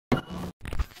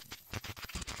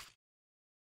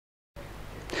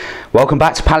Welcome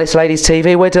back to Palace Ladies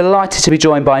TV. We're delighted to be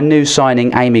joined by new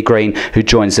signing Amy Green, who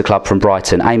joins the club from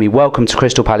Brighton. Amy, welcome to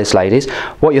Crystal Palace Ladies.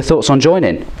 What are your thoughts on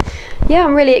joining? Yeah,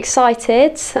 I'm really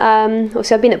excited.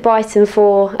 Obviously, I've been at Brighton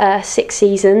for 6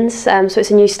 seasons, so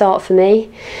it's a new start for me.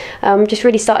 Just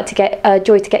really started to get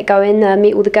joy to get going,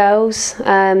 meet all the girls.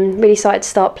 Really excited to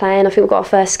start playing. I think we've got our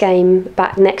first game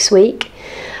back next week,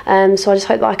 so I just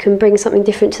hope that I can bring something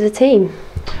different to the team.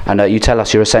 And you tell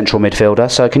us you're a central midfielder,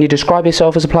 so can you describe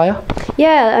yourself as a player?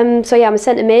 Yeah, I'm a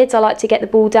centre mid. I like to get the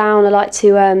ball down. I like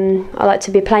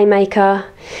to be a playmaker.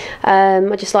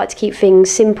 I just like to keep things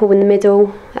simple in the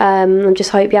middle. I just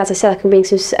hope, yeah, as I said, I can bring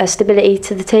some stability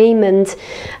to the team and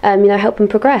help them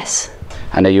progress.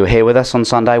 And you were here with us on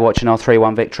Sunday watching our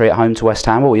 3-1 victory at home to West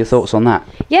Ham. What were your thoughts on that?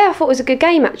 Yeah, I thought it was a good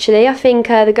game actually. I think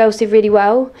the girls did really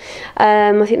well.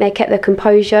 I think they kept their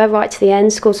composure right to the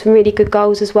end, scored some really good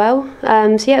goals as well.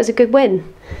 So yeah, it was a good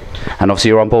win. And obviously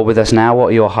you're on board with us now. What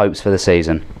are your hopes for the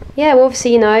season? Yeah, well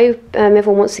obviously,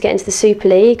 everyone wants to get into the Super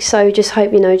League, so just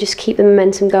hope, just keep the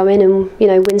momentum going and,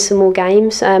 win some more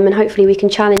games, and hopefully we can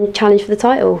challenge for the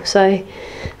title. So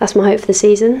that's my hope for the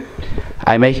season.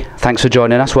 Amy, thanks for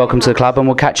joining us. Welcome to the club, and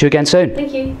we'll catch you again soon.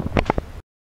 Thank you.